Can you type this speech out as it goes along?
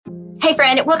Hey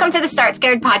friend, welcome to the Start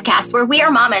Scared podcast, where we are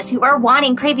mamas who are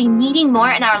wanting, craving, needing more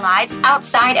in our lives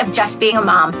outside of just being a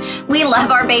mom. We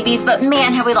love our babies, but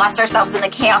man, have we lost ourselves in the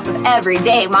chaos of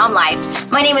everyday mom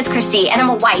life. My name is Christy, and I'm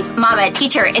a wife, mama,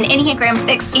 teacher, an Enneagram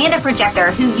 6, and a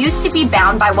projector who used to be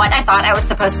bound by what I thought I was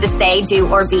supposed to say, do,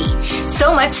 or be.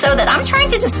 So much so that I'm trying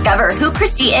to discover who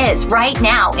Christy is right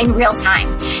now in real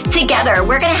time. Together,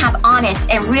 we're going to have honest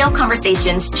and real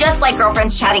conversations, just like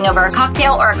girlfriends chatting over a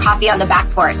cocktail or a coffee on the back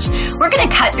porch. We're going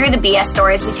to cut through the BS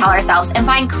stories we tell ourselves and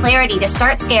find clarity to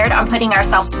start scared on putting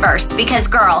ourselves first. Because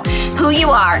girl, who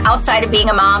you are outside of being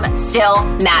a mom still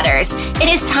matters. It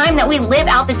is time that we live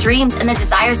out the dreams and the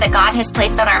desires that God has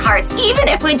placed on our hearts, even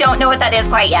if we don't know what that is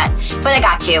quite yet. But I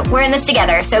got you. We're in this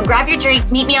together. So grab your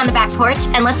drink, meet me on the back porch,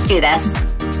 and let's do this.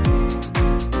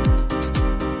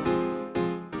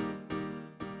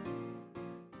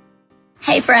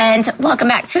 Hey friend, welcome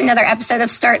back to another episode of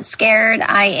Start Scared.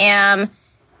 I am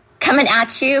coming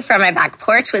at you from my back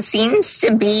porch, which seems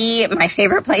to be my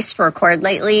favorite place to record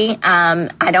lately.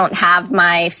 I don't have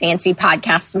my fancy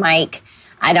podcast mic.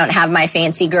 I don't have my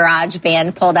fancy garage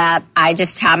band pulled up. I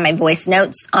just have my voice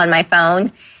notes on my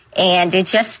phone, and it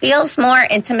just feels more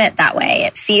intimate that way.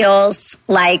 It feels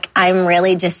like I'm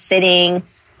really just sitting,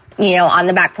 on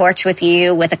the back porch with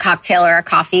you with a cocktail or a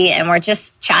coffee, and we're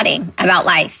just chatting about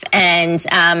life. And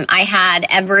I had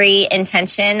every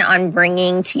intention on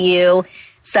bringing to you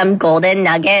some golden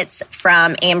nuggets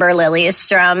from Amber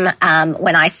Liliestrom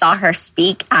when I saw her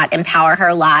speak at Empower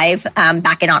Her Live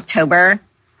back in October.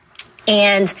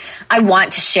 And I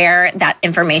want to share that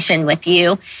information with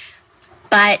you,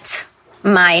 but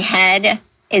my head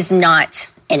is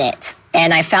not in it.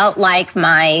 And I felt like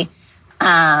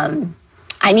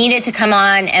I needed to come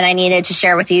on and I needed to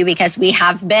share with you because we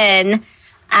have been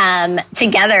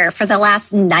together for the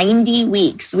last 90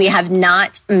 weeks. We have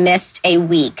not missed a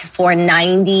week for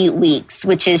 90 weeks,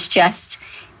 which is just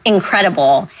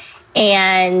incredible.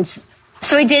 And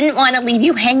so I didn't want to leave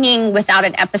you hanging without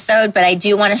an episode, but I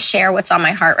do want to share what's on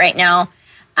my heart right now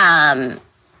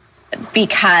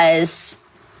because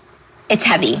it's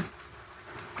heavy.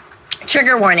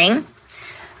 Trigger warning.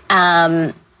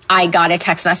 I got a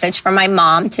text message from my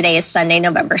mom. Today is Sunday,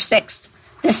 November 6th.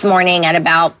 This morning at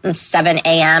about 7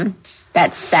 a.m.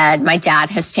 that said my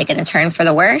dad has taken a turn for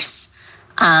the worse.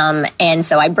 And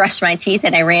so I brushed my teeth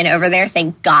and I ran over there.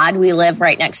 Thank God we live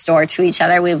right next door to each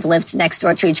other. We've lived next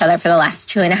door to each other for the last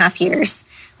 2.5 years,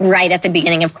 right at the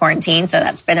beginning of quarantine. So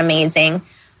that's been amazing.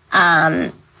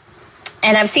 And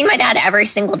I've seen my dad every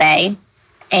single day.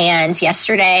 And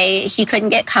yesterday he couldn't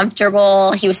get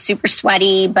comfortable. He was super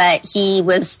sweaty, but he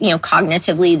was,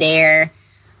 cognitively there.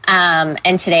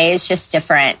 And today is just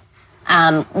different.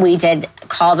 We did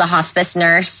call the hospice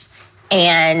nurse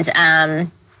and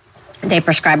they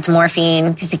prescribed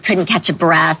morphine because he couldn't catch a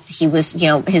breath. He was,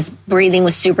 his breathing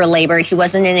was super labored. He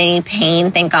wasn't in any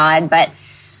pain, thank God. But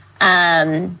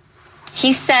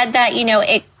he said that,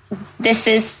 this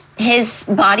is his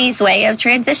body's way of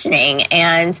transitioning.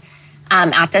 And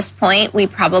at this point, we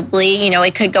probably,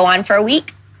 it could go on for a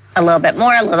week, a little bit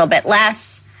more, a little bit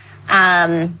less.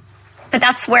 But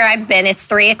that's where I've been. It's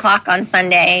 3:00 on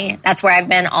Sunday. That's where I've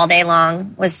been all day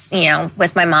long was,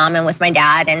 with my mom and with my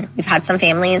dad. And we've had some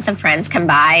family and some friends come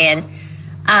by.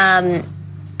 And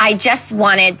I just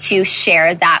wanted to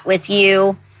share that with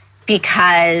you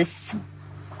because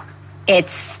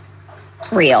it's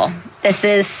real. This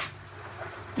is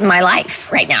my life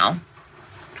right now.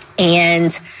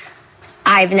 And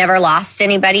I've never lost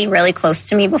anybody really close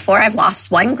to me before. I've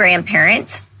lost one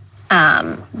grandparent.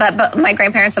 But my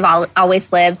grandparents have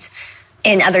always lived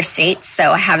in other states,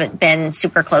 so I haven't been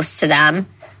super close to them.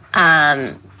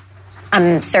 I'm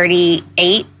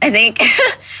 38, I think.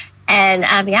 And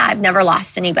I've never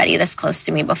lost anybody this close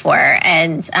to me before.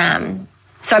 And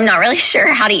so I'm not really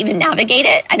sure how to even navigate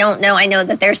it. I don't know. I know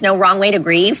that there's no wrong way to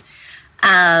grieve.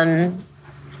 But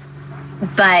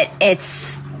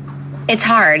it's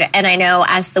hard. And I know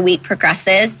as the week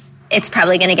progresses, it's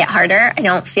probably going to get harder. I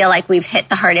don't feel like we've hit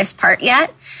the hardest part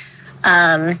yet.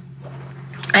 I'm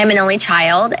an only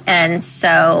child. And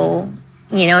so,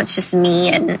 it's just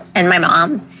me and my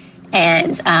mom.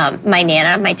 And my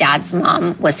Nana, my dad's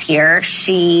mom, was here.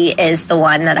 She is the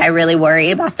one that I really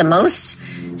worry about the most.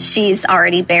 She's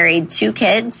already buried 2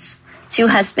 kids, 2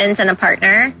 husbands and a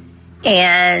partner.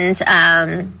 And,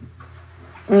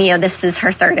 this is her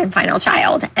 3rd and final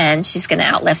child, and she's going to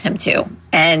outlive him too.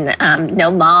 And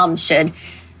no mom should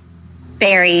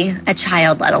bury a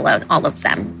child, let alone all of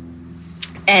them.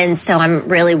 And so I'm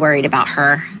really worried about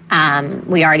her.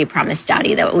 We already promised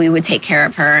Daddy that we would take care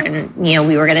of her, and,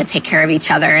 we were going to take care of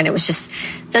each other. And it was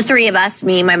just the three of us,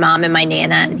 me, my mom, and my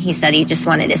Nana. And he said he just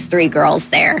wanted his three girls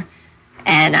there.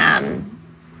 And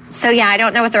so, I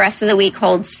don't know what the rest of the week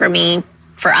holds for me,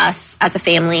 for us as a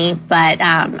family, but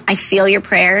I feel your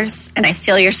prayers and I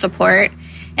feel your support,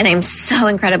 and I'm so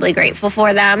incredibly grateful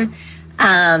for them.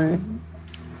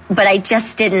 But I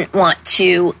just didn't want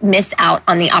to miss out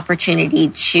on the opportunity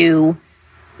to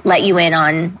let you in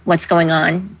on what's going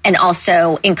on, and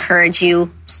also encourage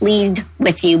you, plead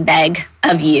with you, beg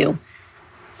of you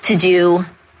to do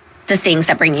the things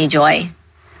that bring you joy.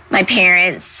 My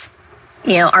parents,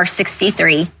 are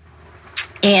 63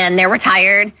 and they're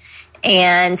retired,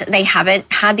 and they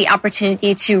haven't had the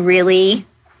opportunity to really,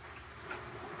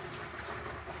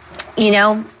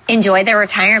 enjoy their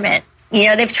retirement.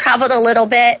 They've traveled a little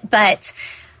bit, but,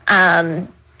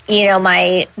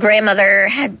 my grandmother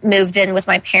had moved in with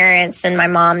my parents, and my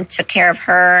mom took care of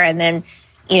her. And then,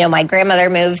 my grandmother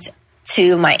moved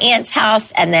to my aunt's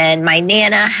house, and then my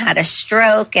Nana had a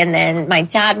stroke, and then my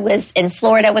dad was in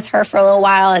Florida with her for a little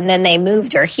while, and then they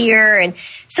moved her here. And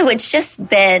so it's just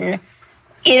been,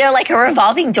 like a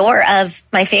revolving door of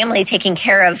my family taking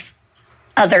care of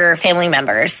other family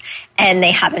members, and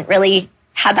they haven't really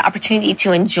had the opportunity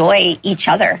to enjoy each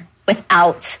other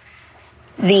without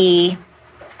the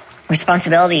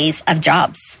responsibilities of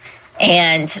jobs.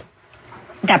 And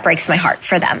that breaks my heart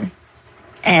for them.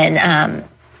 And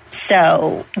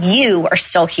so you are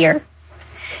still here.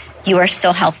 You are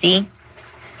still healthy.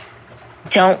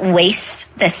 Don't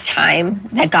waste this time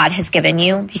that God has given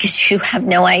you, because you have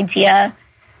no idea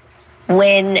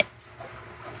when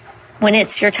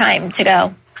it's your time to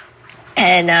go.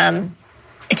 And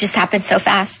it just happened so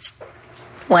fast.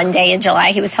 One day in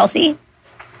July, he was healthy.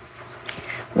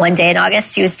 One day in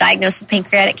August, he was diagnosed with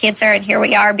pancreatic cancer. And here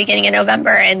we are beginning in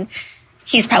November, and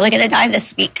he's probably going to die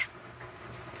this week.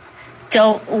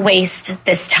 Don't waste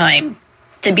this time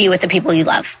to be with the people you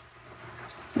love.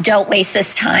 Don't waste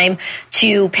this time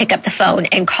to pick up the phone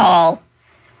and call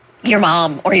your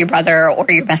mom or your brother or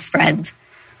your best friend.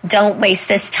 Don't waste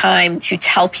this time to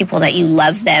tell people that you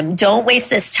love them. Don't waste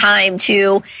this time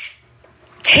to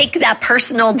take that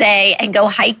personal day and go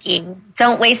hiking.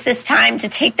 Don't waste this time to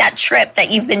take that trip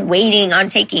that you've been waiting on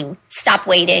taking. Stop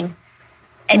waiting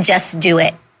and just do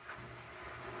it,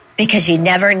 because you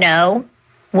never know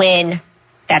when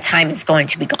that time is going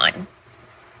to be gone.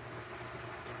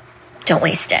 Don't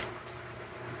waste it.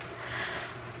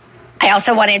 I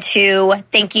also wanted to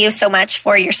thank you so much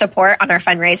for your support on our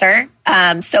fundraiser.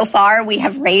 So far, we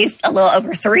have raised a little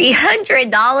over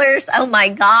 $300. Oh my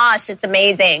gosh, it's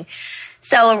amazing.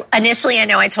 So initially, I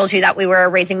know I told you that we were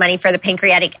raising money for the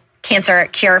Pancreatic Cancer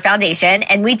Cure Foundation,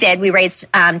 and we did. We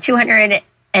raised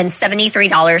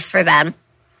 $273 for them.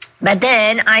 But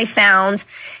then I found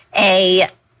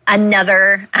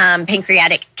another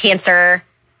pancreatic cancer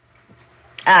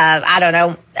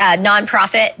nonprofit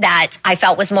that I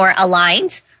felt was more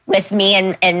aligned with me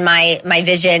and my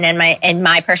vision and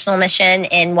my personal mission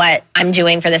in what I'm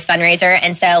doing for this fundraiser.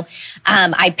 And so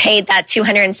I paid that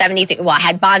I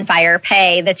had Bonfire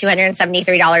pay the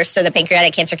 $273 to the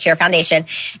Pancreatic Cancer Cure Foundation.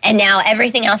 And now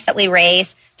everything else that we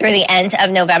raise through the end of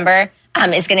November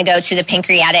is going to go to the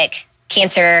Pancreatic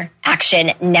Cancer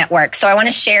Action Network. So I want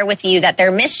to share with you that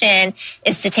their mission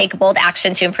is to take bold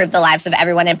action to improve the lives of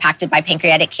everyone impacted by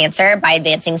pancreatic cancer by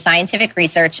advancing scientific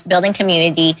research, building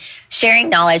community, sharing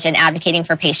knowledge, and advocating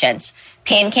for patients.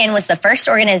 PanCan was the first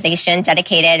organization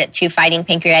dedicated to fighting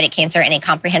pancreatic cancer in a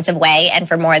comprehensive way. And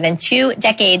for more than 2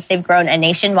 decades, they've grown a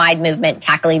nationwide movement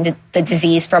tackling the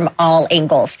disease from all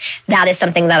angles. That is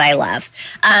something that I love.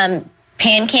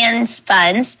 PanCan's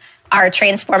funds are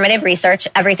transformative research,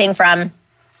 everything from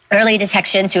early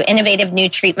detection to innovative new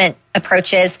treatment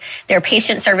approaches. Their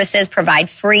patient services provide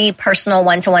free personal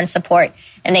one-to-one support,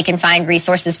 and they can find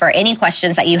resources for any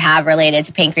questions that you have related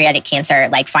to pancreatic cancer,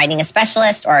 like finding a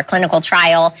specialist or a clinical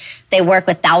trial. They work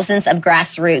with thousands of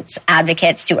grassroots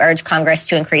advocates to urge Congress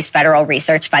to increase federal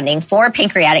research funding for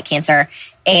pancreatic cancer,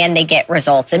 and they get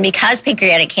results. And because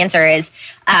pancreatic cancer is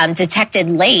detected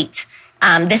late,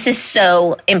 this is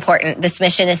so important. This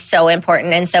mission is so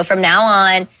important. And so from now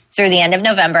on through the end of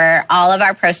November, all of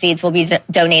our proceeds will be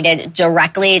donated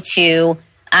directly to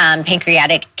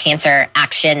Pancreatic Cancer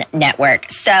Action Network.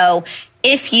 So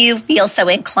if you feel so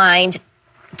inclined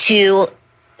to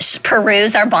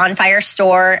peruse our Bonfire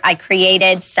store, I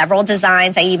created several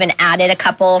designs. I even added a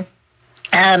couple.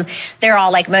 They're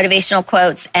all like motivational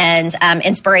quotes and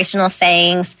inspirational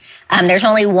sayings. There's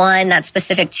only one that's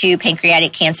specific to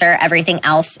pancreatic cancer. Everything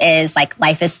else is like,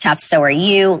 life is tough, so are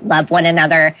you. Love one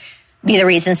another. Be the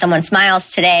reason someone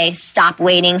smiles today. Stop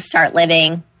waiting, start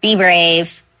living. Be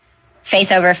brave.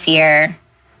 Faith over fear.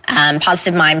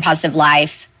 Positive mind, positive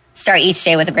life. Start each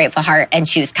day with a grateful heart and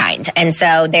choose kind. And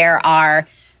so there are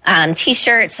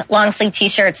t-shirts, long sleeve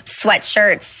t-shirts,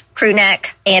 sweatshirts, crew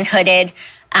neck and hooded.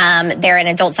 They're in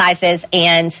adult sizes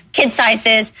and kid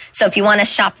sizes. So if you want to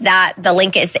shop that, the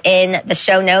link is in the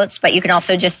show notes, but you can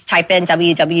also just type in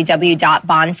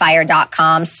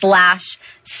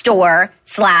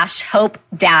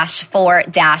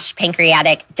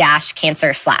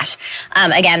www.bonfire.com/store/hope-for-pancreatic-cancer/.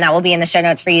 Again, that will be in the show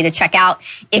notes for you to check out.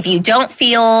 If you don't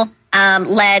feel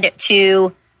led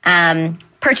to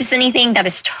purchase anything, that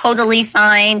is totally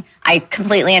fine. I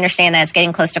completely understand that it's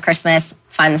getting close to Christmas.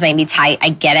 Funds may be tight. I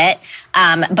get it.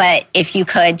 But if you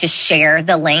could just share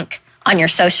the link on your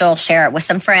social, share it with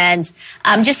some friends,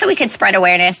 just so we could spread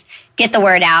awareness, get the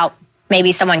word out.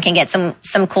 Maybe someone can get some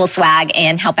cool swag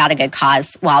and help out a good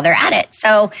cause while they're at it.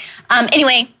 So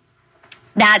anyway,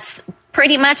 that's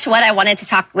pretty much what I wanted to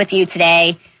talk with you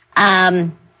today.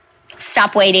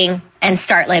 Stop waiting and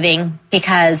start living,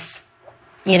 because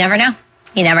you never know.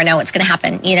 You never know what's going to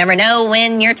happen. You never know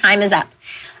when your time is up.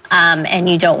 And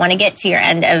you don't want to get to your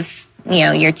end of,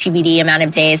 your TBD amount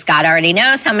of days. God already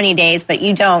knows how many days, but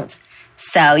you don't.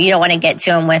 So you don't want to get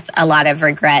to them with a lot of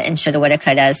regret and shoulda, woulda,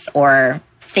 couldas, or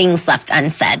things left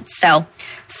unsaid. So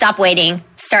stop waiting,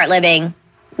 start living,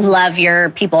 love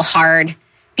your people hard,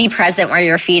 be present where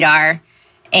your feet are.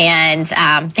 And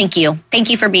thank you. Thank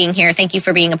you for being here. Thank you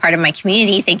for being a part of my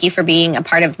community. Thank you for being a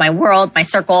part of my world, my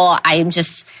circle. I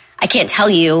can't tell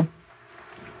you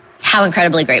how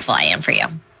incredibly grateful I am for you.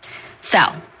 So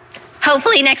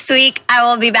hopefully next week I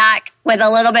will be back with a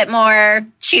little bit more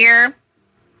cheer.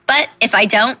 But if I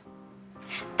don't,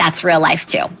 that's real life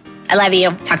too. I love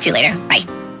you. Talk to you later. Bye.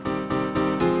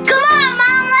 Come on,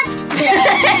 Mom, let's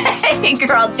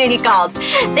Girl, duty calls.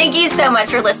 Thank you so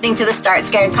much for listening to the Start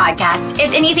Scared podcast.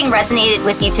 If anything resonated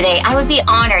with you today, I would be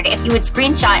honored if you would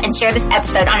screenshot and share this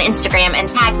episode on Instagram and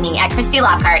tag me at Christy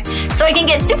Lockhart so I can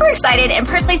get super excited and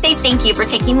personally say thank you for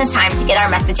taking the time to get our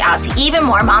message out to even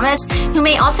more mamas who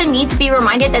may also need to be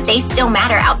reminded that they still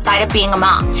matter outside of being a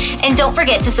mom. And don't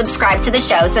forget to subscribe to the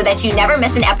show so that you never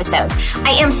miss an episode.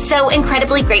 I am so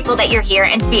incredibly grateful that you're here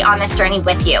and to be on this journey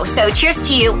with you. So cheers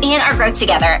to you and our growth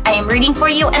together. I am rooting for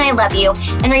you and I love you.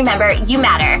 And remember, you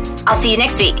matter. I'll see you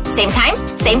next week. Same time,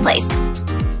 same place.